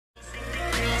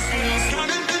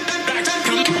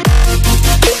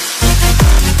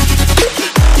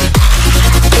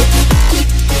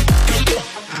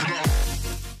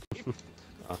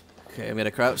I'm gonna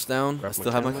crouch down. I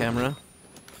still have my camera.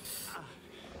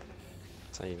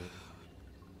 Same.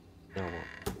 Now what?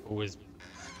 Always.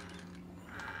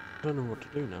 I don't know what to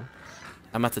do now.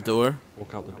 I'm at the door.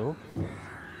 Walk out the door.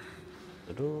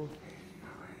 The door.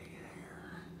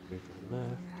 Move to the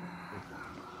left. Move to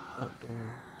that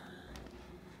door.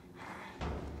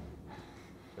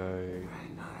 Go.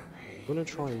 I'm gonna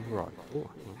try right. Oh, hang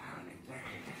on.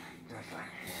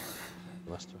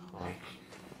 That's too high.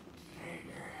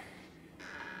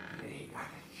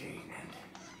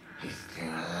 He's still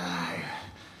alive.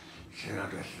 Still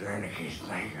discerning his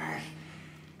nightmares.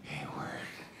 He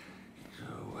worked so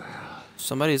well.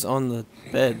 Somebody's on the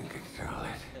bed. You can control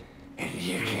it. And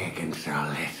you can't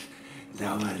control it.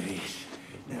 Nobody's.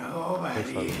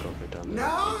 Nobody.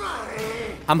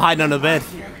 Nobody. I'm hiding under the bed.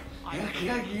 He'll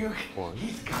kill you.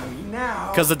 He's coming now.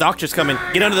 Because the doctor's coming.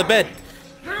 Get under the bed.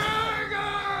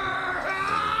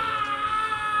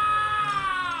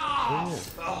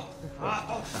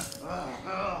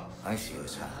 I see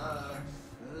what's happening.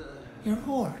 You're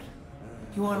bored.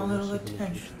 You want a little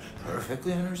attention.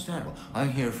 Perfectly understandable.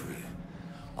 I'm here for you.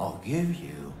 I'll give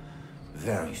you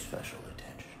very special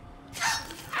attention.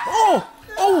 Oh!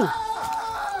 Oh!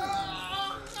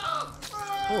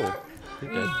 Oh,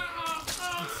 you're dead.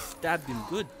 Stabbed him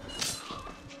good.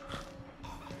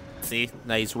 See?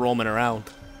 Now he's roaming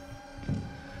around.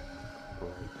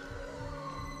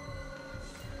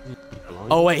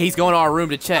 Oh wait, he's going to our room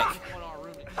to check.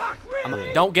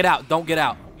 Don't get out, don't get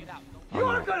out.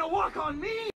 You're gonna walk on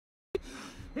me!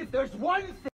 If there's one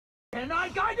thing and I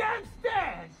goddamn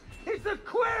stands, it's a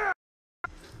queer!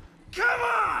 Come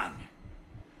on!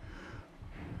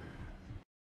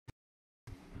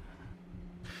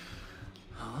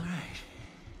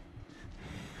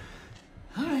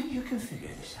 Alright, you can figure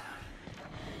this out.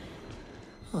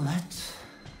 Let's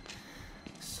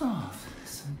solve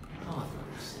some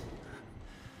problems.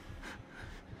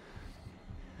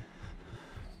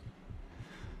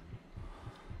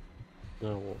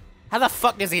 No. How the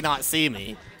fuck does he not see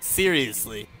me?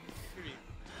 Seriously.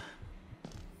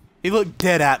 He looked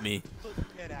dead at me.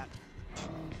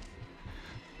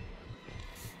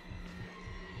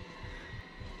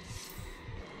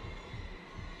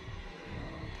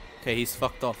 Okay, he's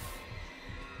fucked off.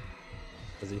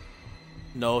 Is he?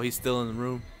 No, he's still in the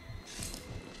room.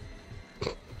 I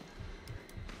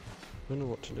don't know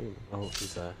what to do. Oh,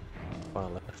 he's there. Far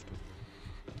left.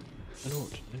 I don't know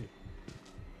what to do.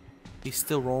 He's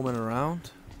still roaming around?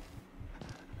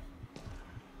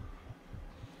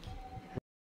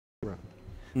 Right.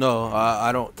 No,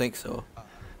 I don't think so.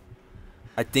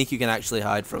 I think you can actually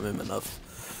hide from him enough.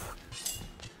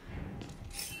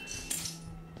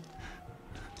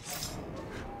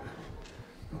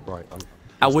 Right,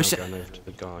 I wish going over to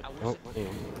the guard. Oh, hang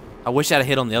on. I wish I'd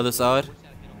hit on the other side.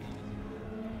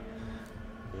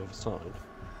 The other side.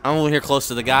 I'm over here close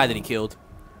to the guy that he killed.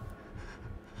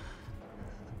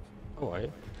 Oh,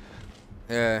 wait.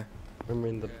 Yeah. I'm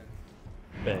in the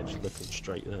bed looking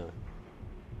straight there.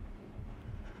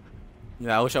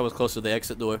 Yeah, I wish I was close to the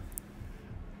exit door.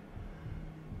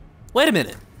 Wait a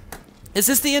minute. Is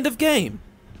this the end of game?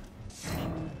 What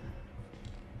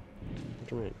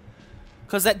do you mean?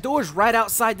 Because that door's right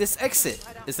outside this exit,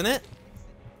 isn't it?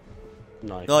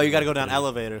 No. Oh, you gotta go down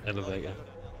elevator. Elevator.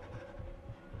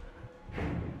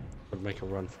 Would make a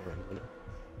run for it, wouldn't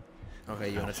it? Okay,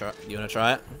 you wanna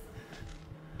try it?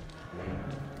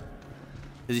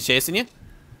 Is he chasing you?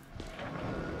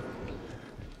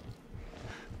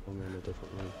 I'm in a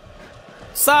different room.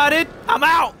 Sided! I'm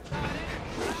out!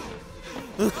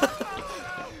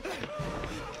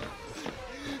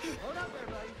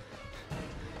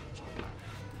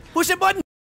 Push the button!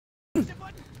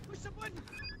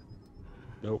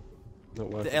 Nope. Not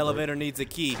working. The elevator needs a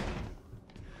key.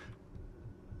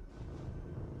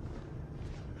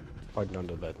 Hiding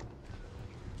under the bed.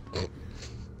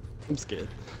 I'm scared.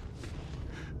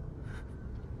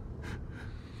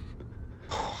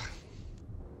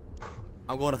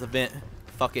 I'm going to the vent.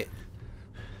 Fuck it.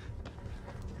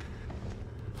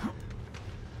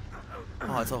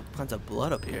 Oh, it's all kinds of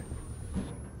blood up here.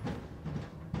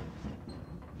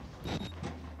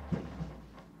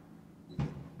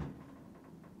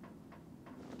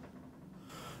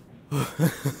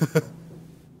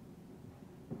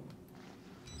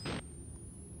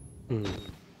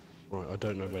 Right, I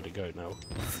don't know where to go now.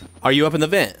 Are you up in the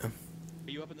vent?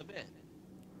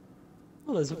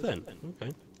 Oh, there's a vent.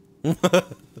 Okay.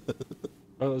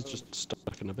 I was just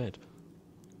stuck in a bed.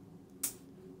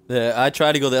 Yeah, I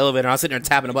tried to go to the elevator. I was sitting there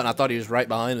tapping the button. I thought he was right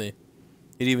behind me.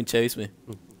 He didn't even chase me.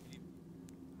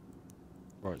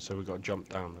 Right, so we got to jump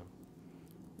down now.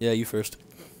 Yeah, you first.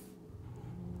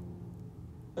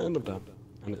 And I'm done.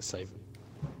 And it's saving.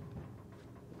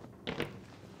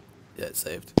 Yeah, it's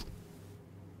saved.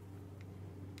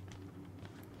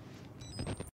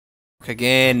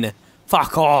 Again.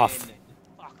 Fuck off.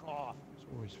 It's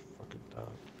always fucking dark.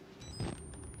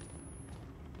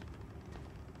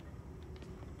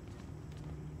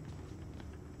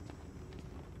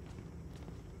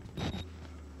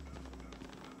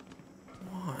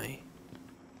 Why?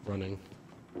 Running.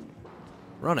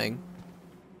 Running?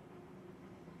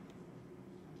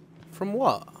 From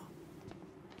what?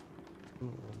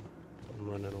 I'm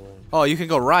running away. Oh, you can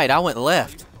go right. I went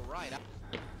left.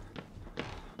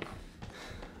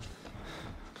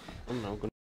 I'm now gonna.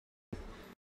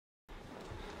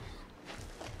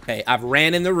 Okay, I've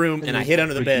ran in the room and I hid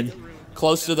under the bed.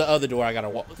 Close to the other door I gotta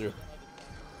walk through.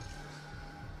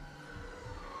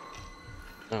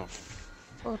 Oh,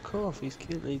 fuck off! He's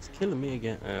killing me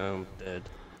again. I'm dead.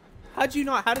 How'd you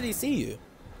not? How did he see you?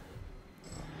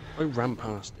 I ran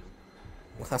past him.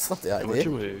 Well, that's not the What'd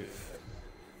you idea. move?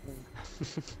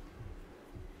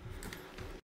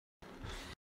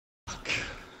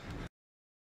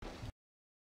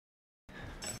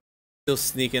 Still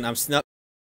sneaking. I'm snuck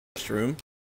in the room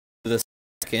to the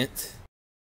second.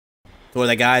 Or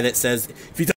the guy that says,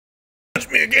 "If you touch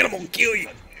me again, I'm gonna kill you."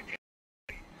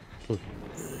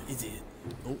 He did.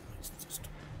 Oh, it's just.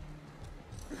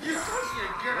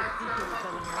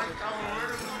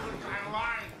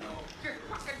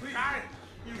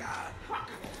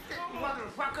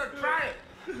 Motherfucker, try it!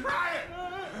 Try it!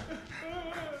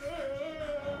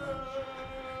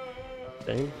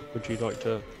 Dane, would you like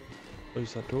to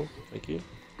close that door? Thank you.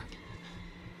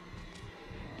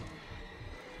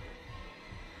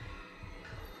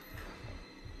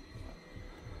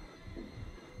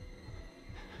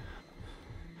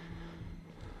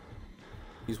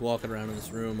 He's walking around in this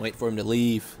room, waiting for him to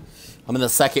leave. I'm in the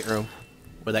second room,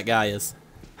 where that guy is.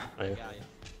 Oh, yeah.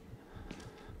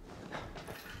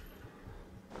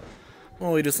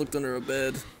 Oh, he just looked under a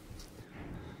bed.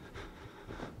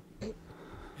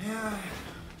 Yeah,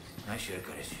 I should have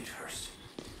got his feet first.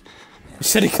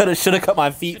 Should have cut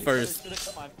my feet first.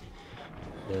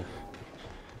 Yeah.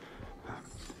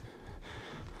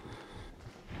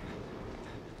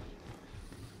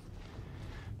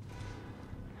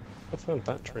 I found a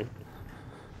battery.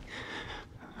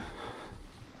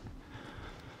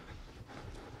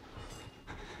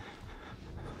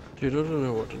 Dude, I don't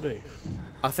know what to do.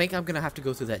 I think I'm gonna have to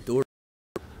go through that door.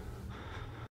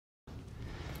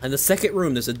 In the second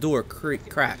room, there's a door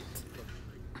cracked.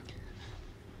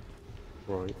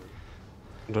 Right.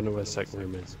 I don't know where the second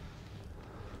room is.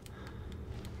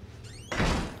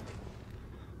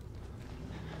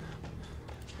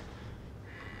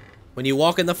 When you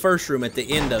walk in the first room, at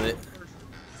the end of it,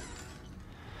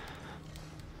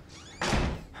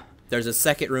 there's a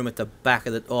second room at the back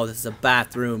of the. Oh, this is a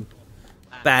bathroom.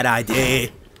 Bad idea.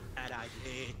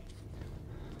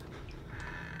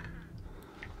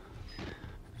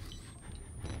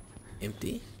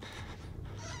 Empty.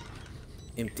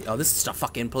 Empty. Oh, this is a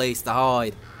fucking place to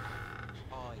hide.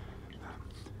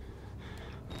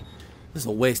 This is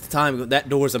a waste of time. That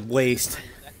door's a waste.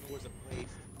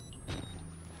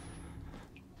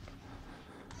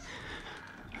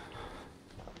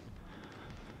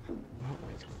 What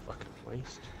makes a fucking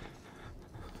waste?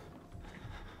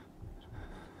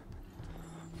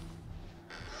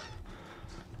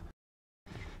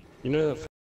 You know that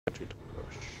factory to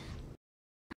push.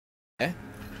 Okay.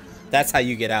 That's how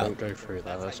you get out. Don't go through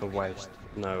that, that's a waste.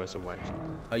 No, it's a waste.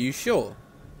 Are you sure?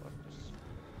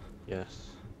 Yes.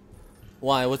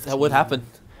 Why? What happened?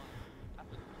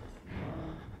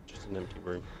 Just an empty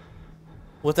room.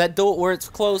 With that door where it's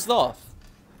closed off?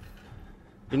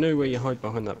 You know where you hide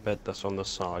behind that bed that's on the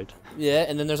side? Yeah,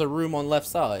 and then there's a room on left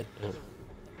side. Yeah.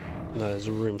 No, there's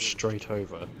a room straight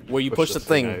over. Where you push the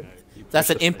thing. out. You That's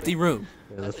push an the empty thing. room.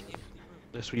 Yeah,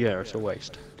 yeah, it's a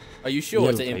waste. Are you sure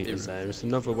it's an The empty elevator's room? there. It's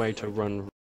another way to run.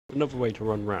 Another way to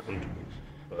run round.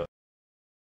 But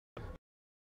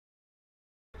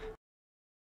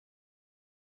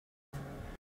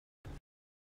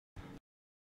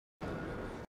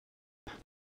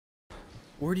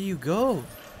Where do you go?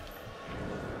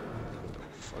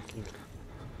 fucking.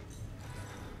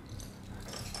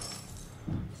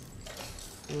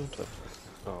 What the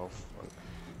fuck? Oh fuck.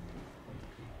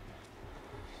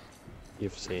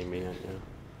 You've seen me, haven't you?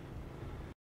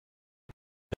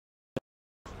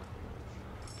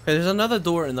 Okay, there's another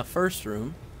door in the first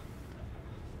room.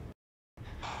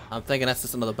 I'm thinking that's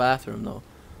just another bathroom, though.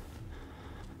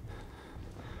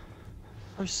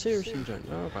 I seriously don't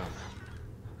know about that.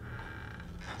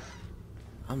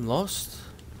 I'm lost.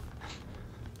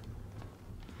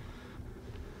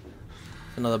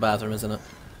 Another bathroom, isn't it?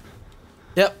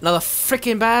 Yep, another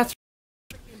freaking bathroom.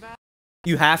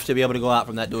 You have to be able to go out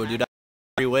from that door, dude.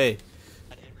 Every way.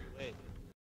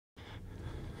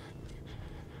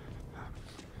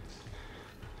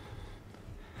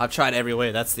 I've tried every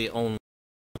way. That's the only.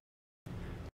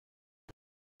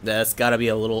 That's gotta be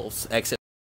a little exit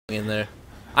in there.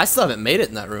 I still haven't made it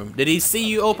in that room. Did he see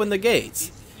you open the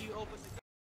gates?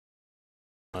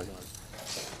 But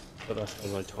that's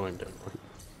because I timed it.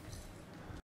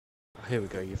 Oh, here we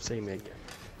go, you've seen me again.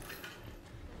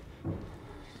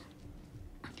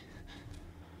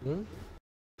 Hmm?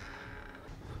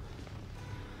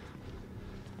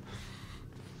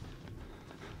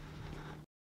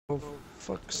 Oh, for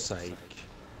fuck's sake.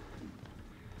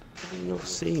 Did you not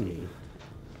see me?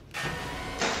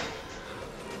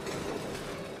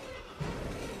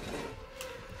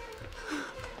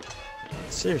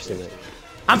 Seriously, mate.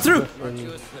 I'm through!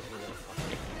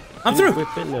 I'm through!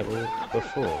 We've been there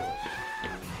before.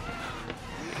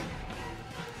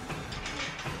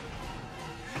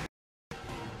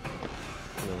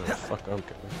 No, fuck, I'm going.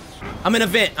 I'm in a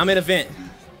vent. I'm in a vent.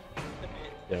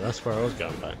 Yeah, that's where I was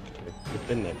going back to. We've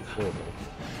been there before, though.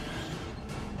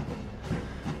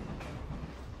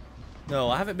 No,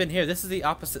 I haven't been here. This is the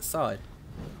opposite side.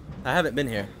 I haven't been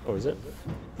here. Oh, is it?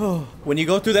 Oh, when you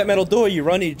go through that metal door, you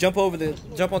run, you jump on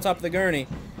top of the gurney.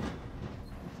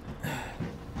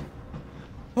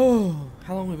 Oh,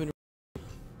 how long have we been?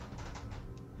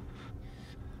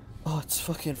 Oh, it's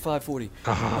fucking 5:40.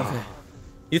 Okay.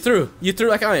 You through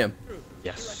like I am.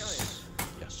 Yes.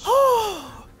 Yes.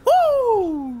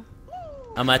 Woo!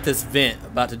 I'm at this vent,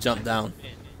 about to jump down.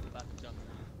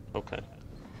 Okay.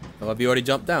 Oh, have you already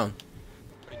jumped down?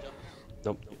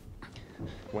 Nope.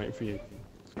 Waiting for you.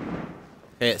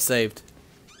 Hey, it saved.